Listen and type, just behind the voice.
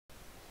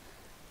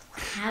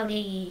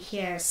Howdy,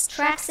 here's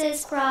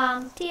Traxis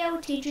from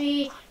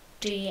TOTG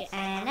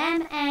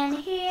and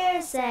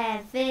here's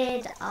a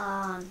vid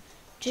on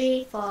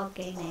G4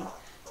 Gaming.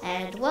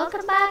 And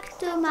welcome back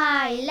to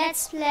my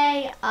Let's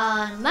Play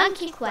on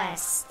Monkey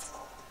Quest.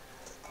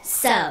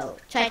 So,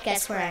 try to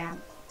guess where I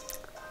am.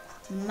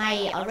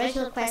 My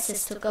original quest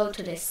is to go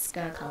to this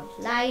girl called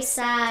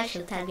Liza.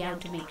 She'll tell me how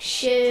to make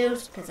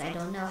shoes, because I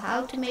don't know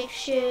how to make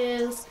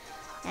shoes.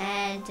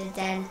 And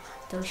then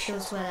those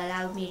shoes will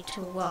allow me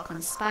to walk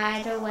on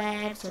spider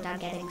webs without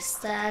getting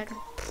stuck.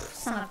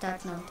 Some of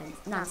that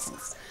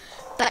nonsense.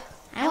 But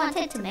I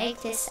wanted to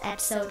make this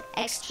episode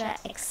extra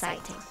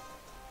exciting.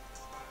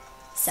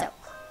 So,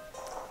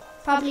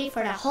 probably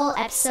for the whole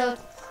episode,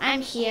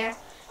 I'm here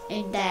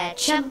in the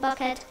chum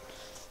bucket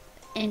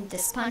in the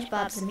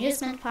SpongeBob's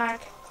amusement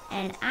park,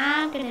 and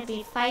I'm gonna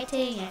be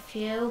fighting a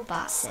few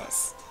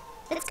bosses.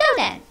 Let's go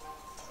then!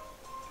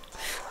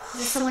 Is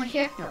there someone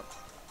here? No.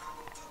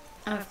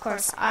 I'm of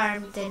course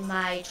armed in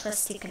my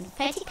trusty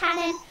confetti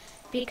cannon,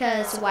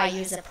 because why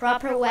use a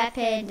proper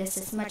weapon? This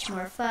is much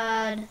more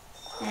fun.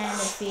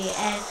 And if we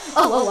end...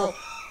 Oh!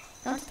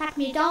 Don't attack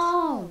me,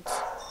 don't!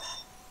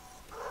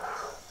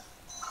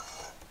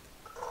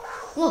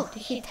 Whoa,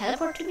 did he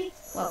teleport to me?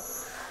 Whoa.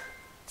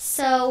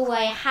 So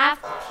I have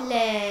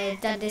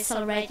done this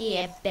already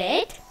a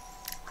bit,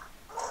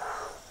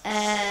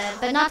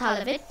 but not all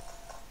of it.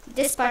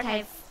 This part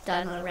I've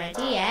done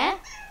already, yeah.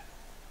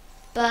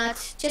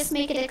 But just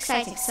make it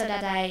exciting so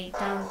that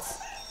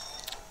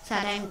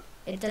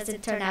it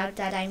doesn't turn out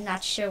that I'm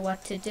not sure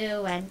what to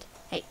do. And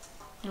hey,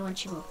 I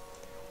want you to move.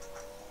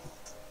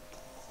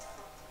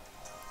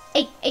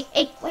 Hey,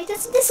 why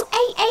doesn't this?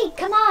 Hey,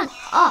 come on!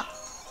 Oh,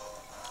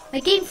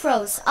 my game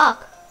froze.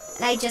 Oh,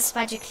 and I just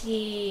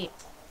magically.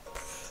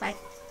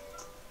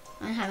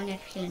 I'm having a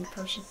healing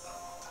potion.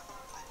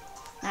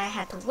 I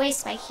had to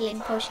waste my healing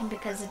potion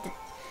because of the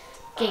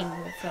game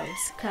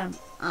froze. Come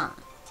on.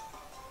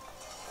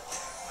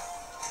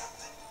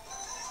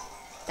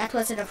 That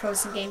wasn't a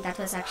frozen game, that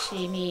was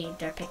actually me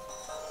derping.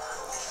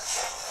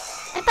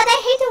 But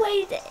I hate the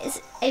way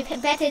I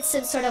bet it's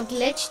some sort of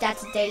glitch that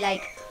they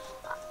like.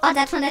 Oh,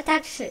 that one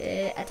attacked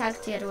the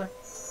other one.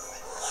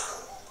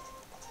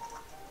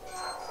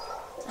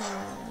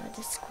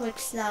 This quick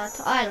slot.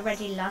 Oh, I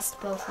already lost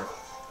both of them.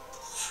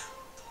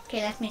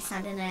 Okay, let me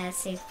stand in a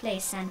safe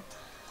place and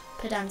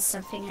put on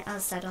something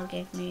else that'll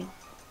give me.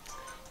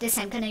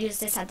 I'm gonna use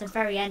this at the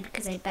very end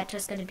because I bet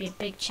there's gonna be a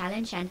big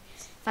challenge, and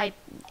if I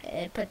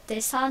put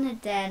this on,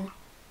 then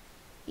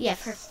yeah,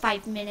 for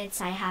 5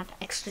 minutes I have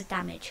extra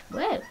damage.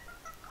 Whoa!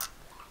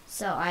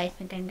 So I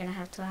think I'm gonna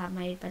have to have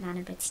my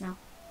banana bits now.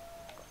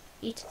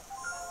 Eat.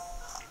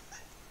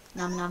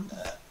 Nom nom.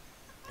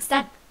 Is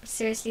that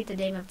seriously the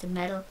name of the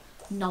medal?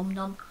 Nom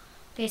nom.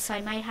 Okay, so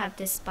I might have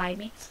this by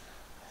me.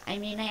 I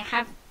mean, I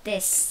have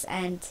this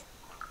and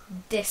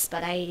this,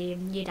 but I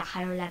need a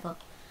higher level.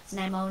 And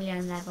I'm only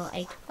on level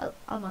 8. Well,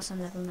 almost on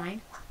level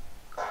 9.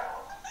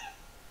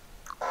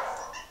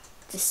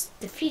 Just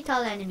defeat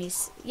all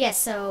enemies.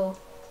 Yes, so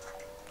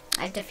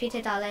I've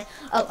defeated all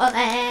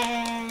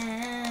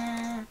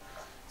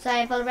so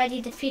I've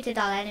already defeated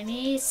all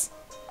enemies.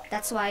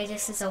 That's why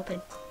this is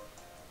open.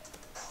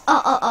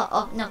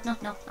 Oh, no.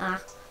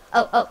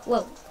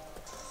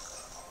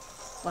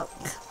 Whoa.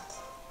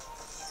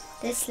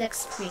 This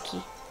looks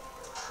freaky.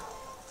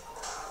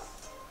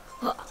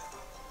 Oh.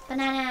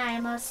 Banana, I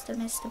must have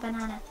missed the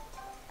banana.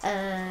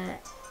 And...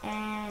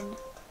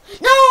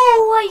 No!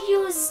 I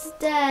used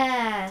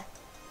the...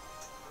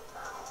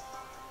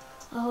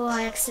 Oh,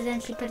 I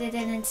accidentally put it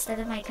in instead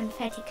of my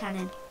confetti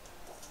cannon.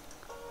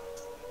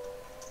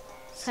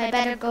 So I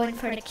better go in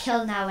for the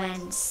kill now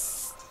and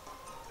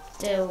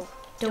do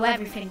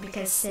everything,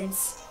 because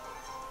since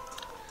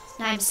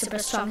now I'm super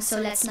strong, so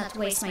let's not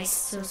waste my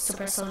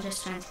super soldier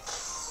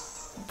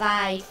strength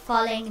by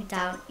falling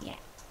down. Yeah,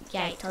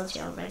 I told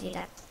you already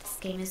that this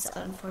game is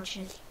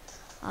unfortunately.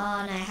 Oh,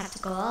 and I have to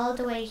go all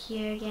the way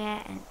here,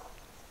 yeah, and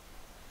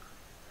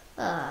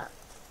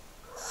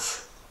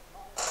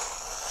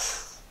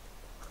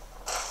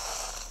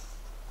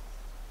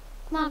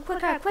come on,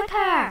 quicker!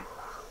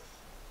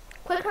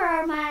 Quicker,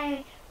 or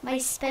my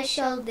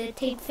special, the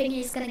tape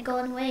thingy is gonna go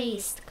on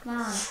waste. Come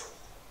on.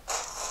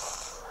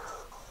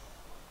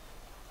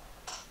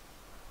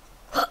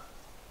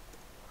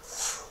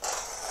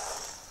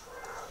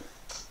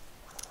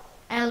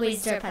 I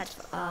always derp at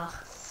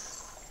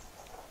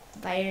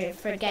by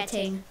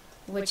forgetting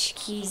which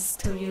keys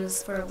to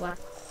use for what.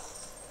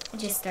 I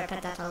just derp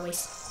at that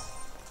always.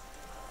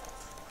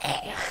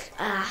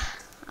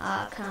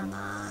 Oh, come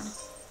on.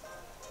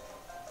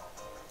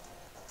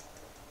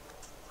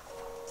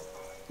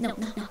 No,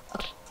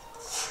 okay.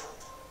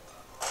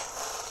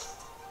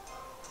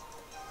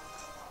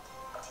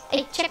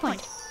 Hey,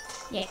 checkpoint.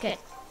 Yeah, good.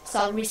 So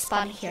I'll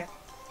respawn here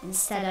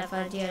instead of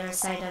on the other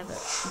side of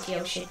the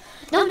ocean.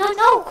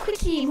 No!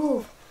 Quickly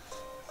move!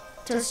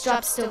 Those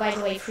drops do, by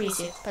the way, freeze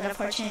you, but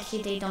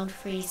unfortunately they don't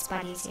freeze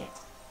bodies yet.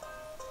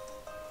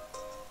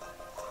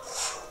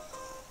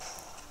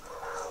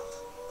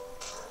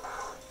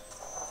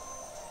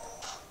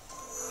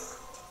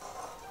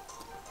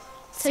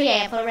 So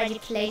yeah, I've already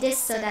played this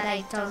so that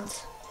I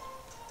don't...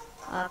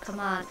 Oh, come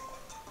on.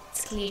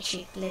 It's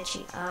glitchy.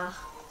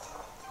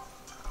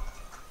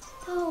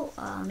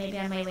 Oh, maybe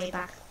on my way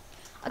back.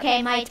 Okay,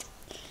 I might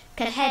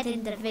cut ahead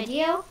in the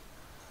video.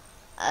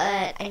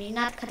 I mean,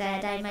 not cut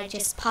ahead. I might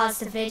just pause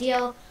the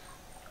video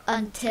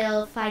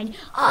until finding...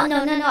 Oh,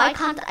 no. I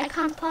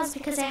can't pause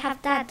because I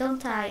have that,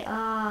 don't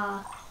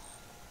I?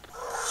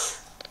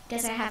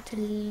 Guess I have to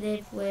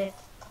live with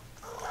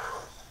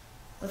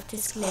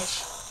this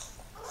glitch.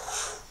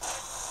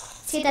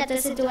 See, that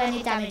doesn't do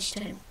any damage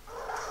to him.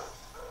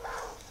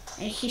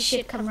 And he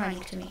should come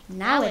running to me.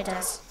 Now it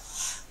does.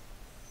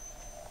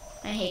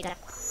 I hate that.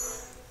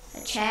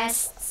 A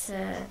chest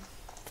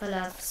full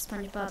of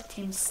SpongeBob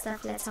team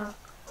stuff. Let's hope.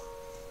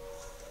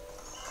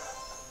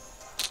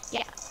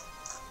 Yeah.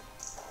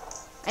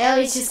 I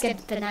always just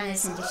get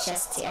bananas in this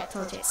chest. See, I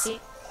told you. See?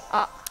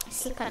 Oh, I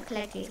still can't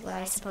collect these. Well,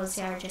 I suppose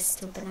they are just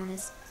 2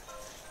 bananas.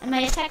 And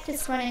my effect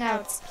is running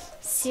out.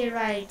 See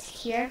right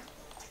here.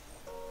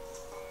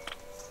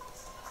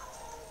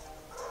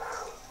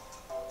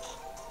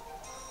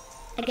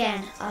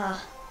 Again,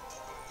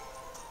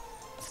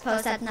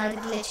 suppose that now the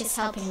glitch is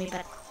helping me,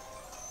 but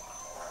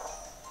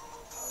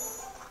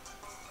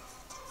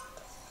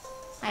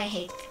I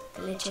hate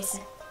glitches.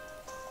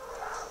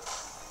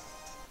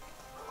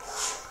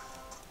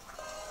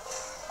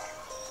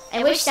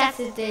 I wish that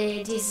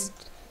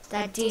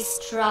these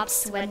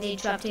drops, when they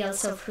drop, they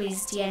also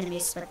freeze the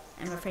enemies, but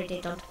I'm afraid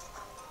they don't.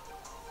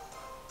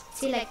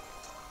 See, like,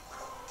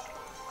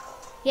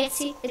 yeah,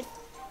 see, it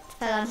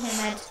fell on him,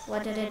 and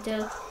what did it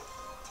do?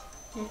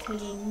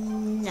 Literally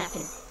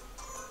nothing.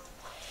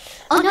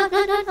 Oh, no.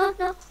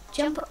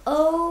 Jump.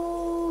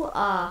 Oh,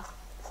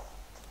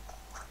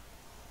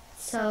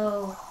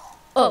 So,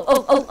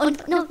 oh,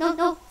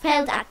 no.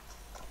 Failed that.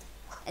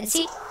 And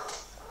see,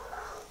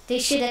 they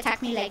should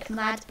attack me like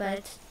mad,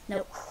 but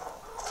no.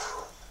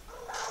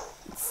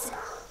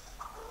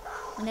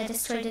 I'm gonna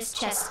destroy this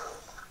chest.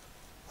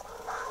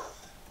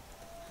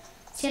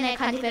 See, and I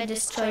can't even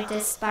destroy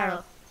this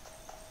barrel.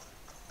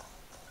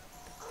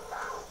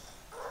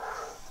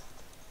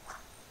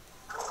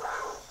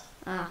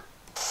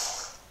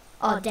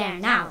 Oh, there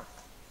now.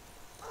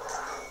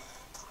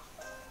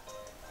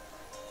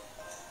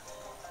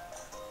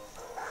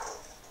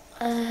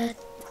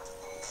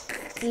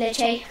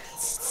 Glitchy.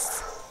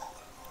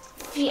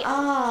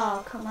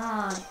 Oh, come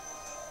on.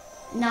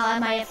 No,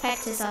 my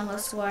effect is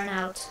almost worn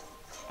out.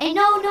 Hey,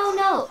 no.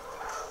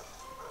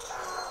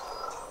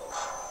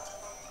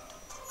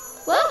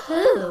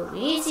 Woohoo!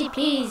 Easy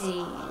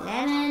peasy.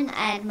 Lemon,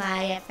 and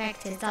my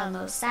effect is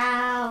almost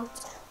out.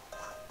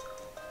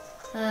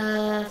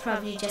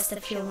 Probably just a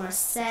few more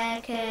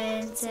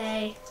seconds.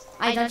 I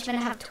don't even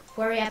have to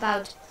worry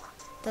about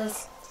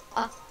those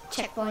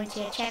checkpoints.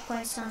 Yeah,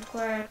 checkpoints don't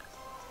work.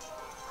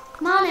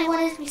 Come on, I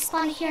want to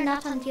respawn here,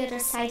 not on the other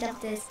side of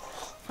this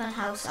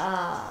funhouse.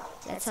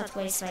 Let's not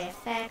waste my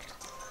effect.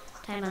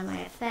 Time on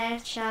my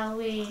effect, shall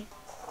we?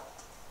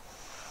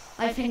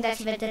 I think that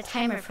even the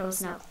timer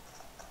froze now.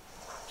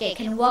 Okay, I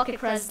can walk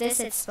across this.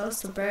 It's supposed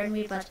to burn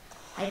me, but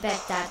I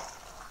bet that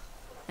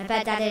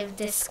if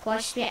this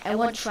squashed me, I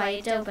won't try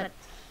it though, but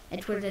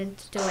it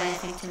wouldn't do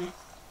anything to me.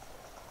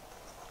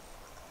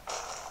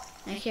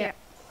 Now here.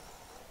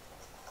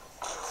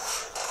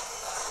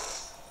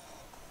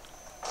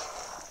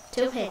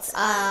 2 hits,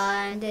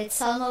 and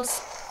it's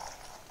almost...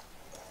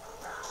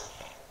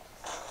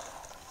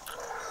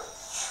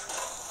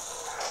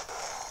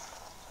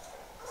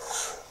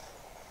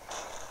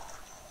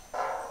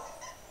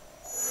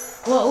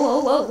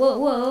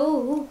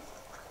 Whoa.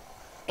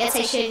 Guess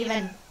I should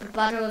even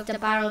bother with the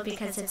barrel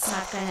because it's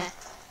not gonna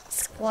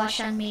squash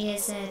on me,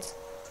 is it?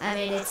 I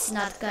mean, it's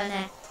not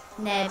gonna...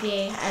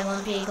 I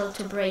won't be able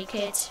to break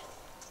it.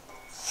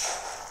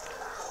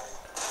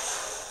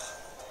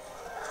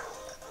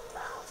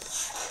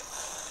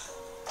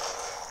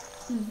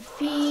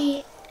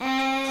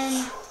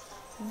 VN.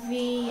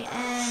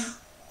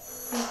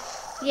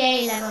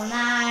 Yay, level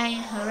 9,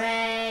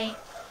 hooray.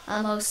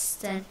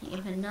 Almost an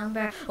even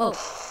number. Whoa.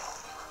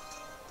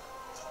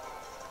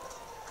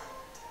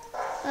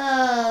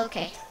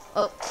 Okay.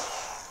 Oh.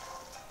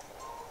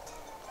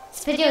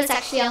 This video is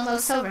actually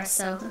almost over,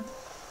 so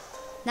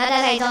now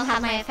that I don't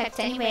have my effect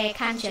anyway, I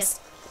can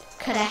just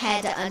cut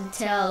ahead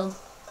until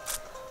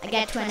I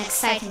get to an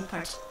exciting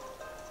part.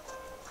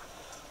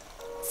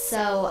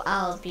 So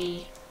I'll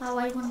be... Oh,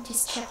 why won't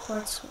these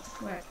checkpoints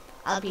work?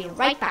 I'll be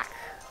right back.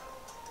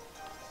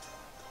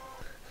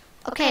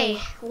 Okay,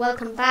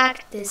 welcome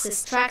back. This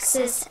is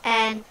Traxxas,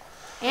 and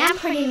I am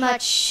pretty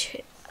much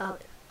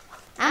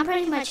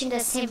in the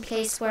same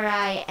place where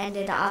I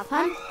ended off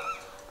on.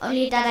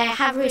 Only that I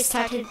have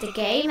restarted the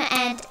game,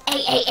 and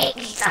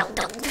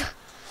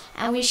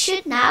and we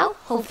should now,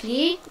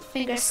 hopefully,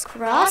 fingers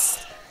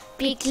crossed,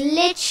 be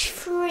glitch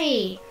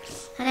free.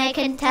 And I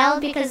can tell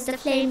because the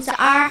flames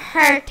are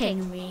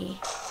hurting me.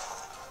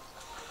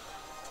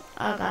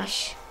 Oh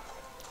gosh.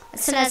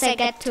 As soon as I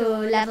get to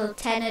level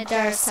 10,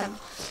 there are some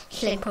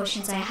flame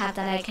potions I have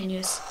that I can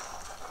use.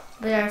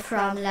 But they're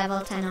from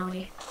level 10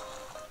 only.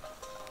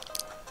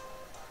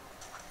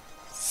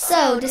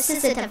 So this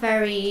isn't a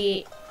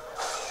very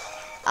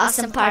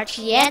awesome part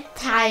yet,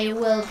 I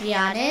will be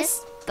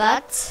honest,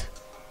 but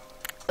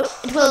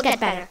it will get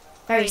better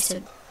very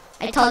soon.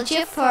 I told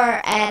you for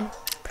a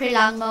pretty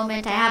long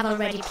moment I have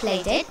already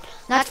played it,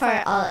 not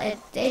for all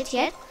it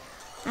yet.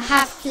 I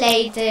have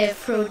played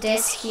through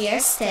this here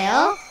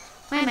still.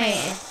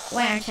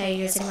 Why aren't I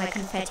using my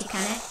confetti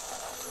cannon?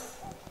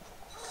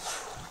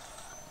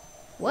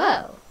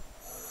 Whoa.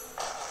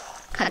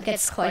 Can't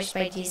get squashed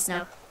by these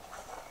now.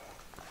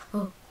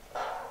 Oh.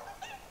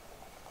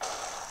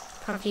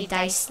 Probably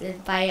dies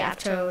by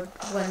after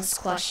one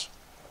squash.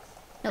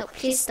 No,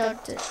 please don't.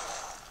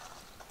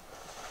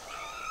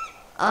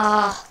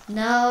 Oh,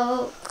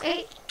 no.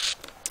 Wait.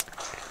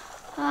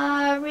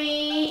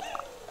 Hurry.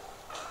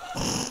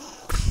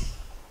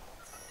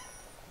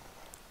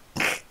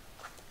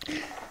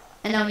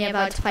 And only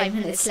about 5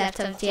 minutes left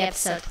of the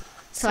episode.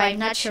 So I'm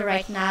not sure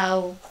right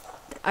now.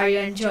 Are you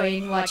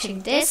enjoying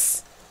watching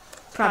this?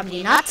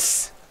 Probably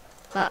not.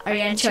 But are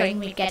you enjoying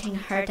me getting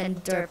hurt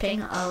and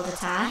derping all the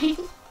time?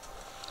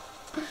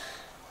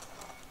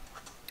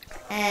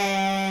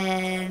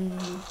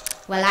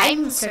 Well,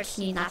 I'm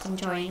certainly not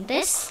enjoying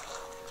this.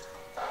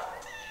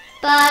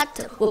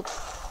 But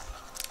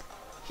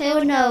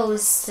who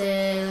knows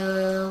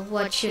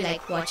what you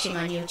like watching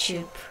on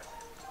YouTube.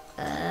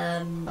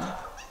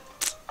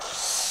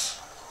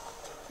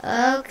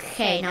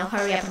 Okay, now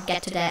hurry up and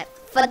get to the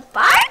fun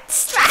part.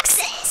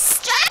 Straxes!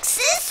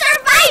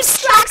 Survive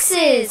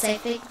Straxes! I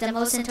think the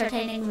most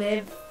entertaining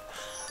move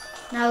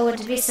now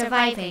would be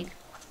surviving.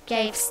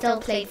 Okay, I've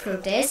still played through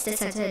this.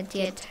 This is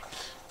the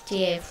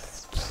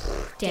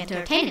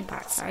entertaining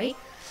part, sorry.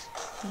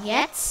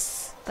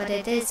 Yet, but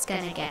it is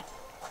gonna get.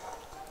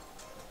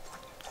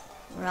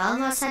 We're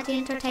almost at the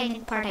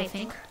entertaining part, I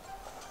think.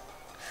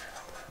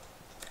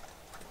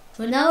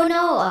 No.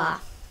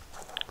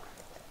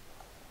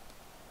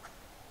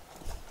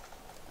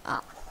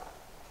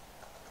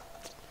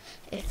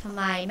 If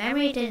my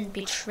memory didn't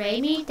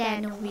betray me,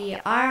 then we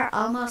are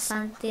almost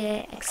on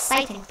the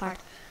exciting part.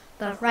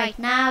 But right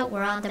now,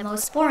 we're on the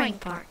most boring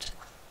part.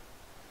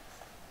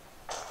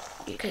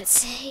 You could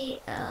say,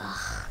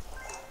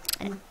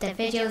 and the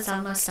video is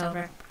almost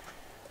over.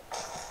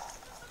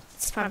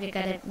 It's probably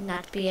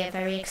not be a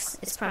very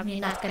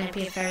exciting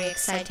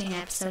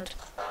episode.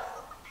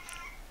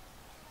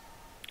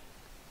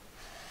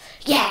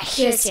 Yeah,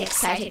 here's the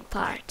exciting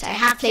part. I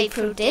have played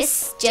through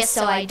this just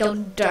so I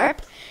don't derp,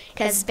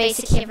 because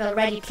basically I've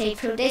already played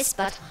through this,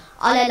 but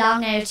all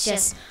along I was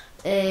just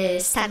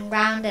standing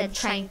around and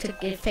trying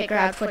to figure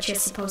out what you're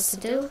supposed to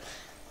do,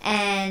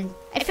 and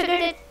I figured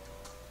it.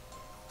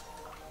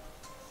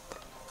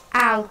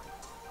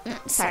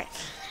 Sorry.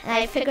 And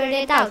I figured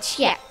it out.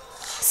 Yeah.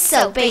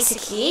 So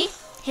basically,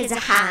 his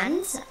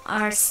hands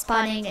are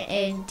spawning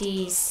in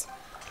these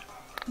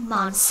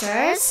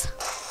monsters.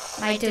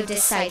 I do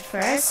this side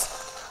first.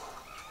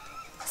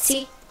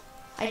 See,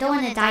 I don't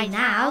want to die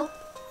now.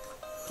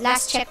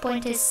 Last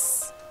checkpoint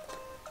is.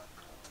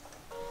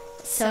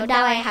 So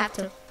now I have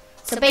to.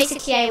 So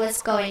basically, I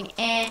was going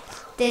in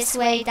this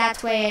way,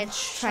 that way, and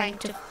trying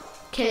to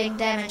killing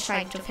them and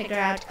trying to figure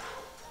out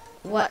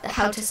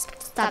how to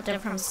stop them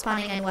from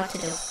spawning and what to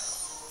do.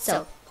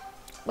 So,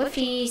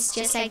 whoopies,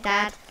 just like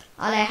that.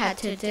 All I had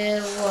to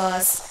do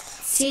was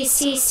see.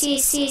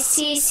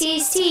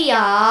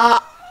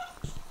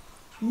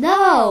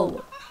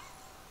 No.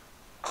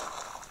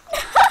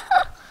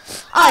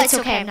 Oh, it's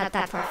okay. I'm not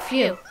that far.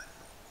 Phew.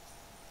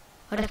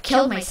 I would have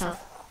killed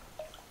myself.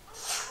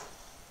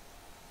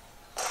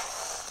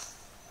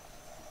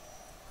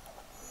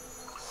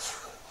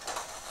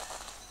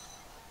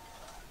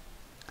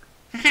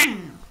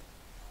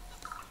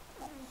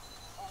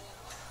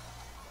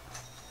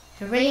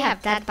 You really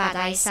have that bad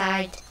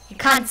eyesight. You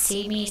can't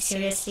see me,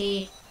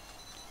 seriously.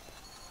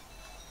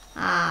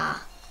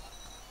 Ah.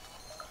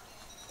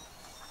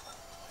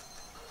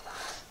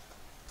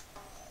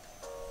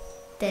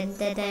 Then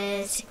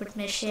the secret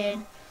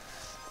mission.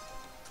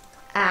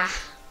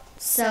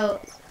 So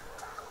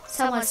it's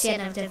almost the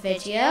end of the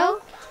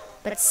video,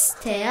 but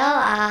still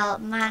I'll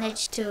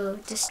manage to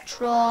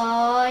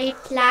destroy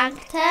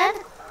Plankton.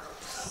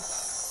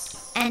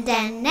 And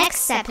then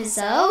next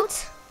episode,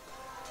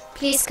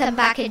 please come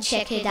back and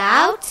check it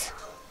out.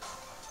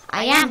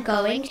 I am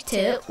going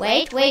to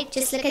wait,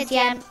 just look at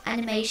the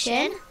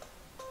animation.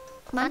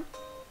 Come on. Do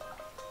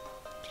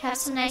you have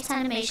some nice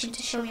animation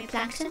to show me,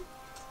 Plankton?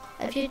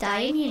 Of you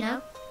dying, you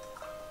know.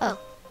 Oh.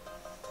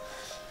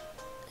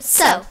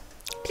 So,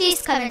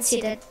 please come and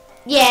see the.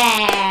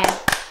 Yeah!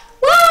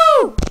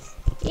 Woo!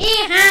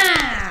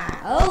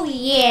 Yeah! Oh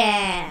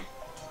yeah!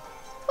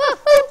 Woo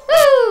woo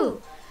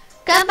woo!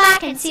 Come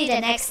back and see the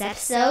next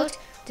episode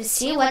to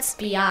see what's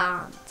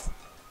beyond.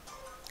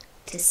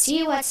 To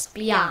see what's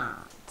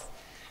beyond.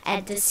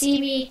 And to see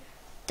me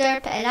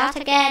derp a lot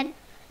again,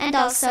 and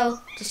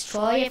also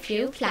destroy a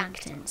few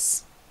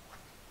planktons.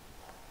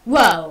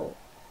 Whoa!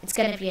 It's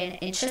gonna be an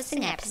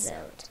interesting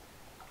episode.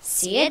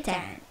 See you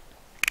then.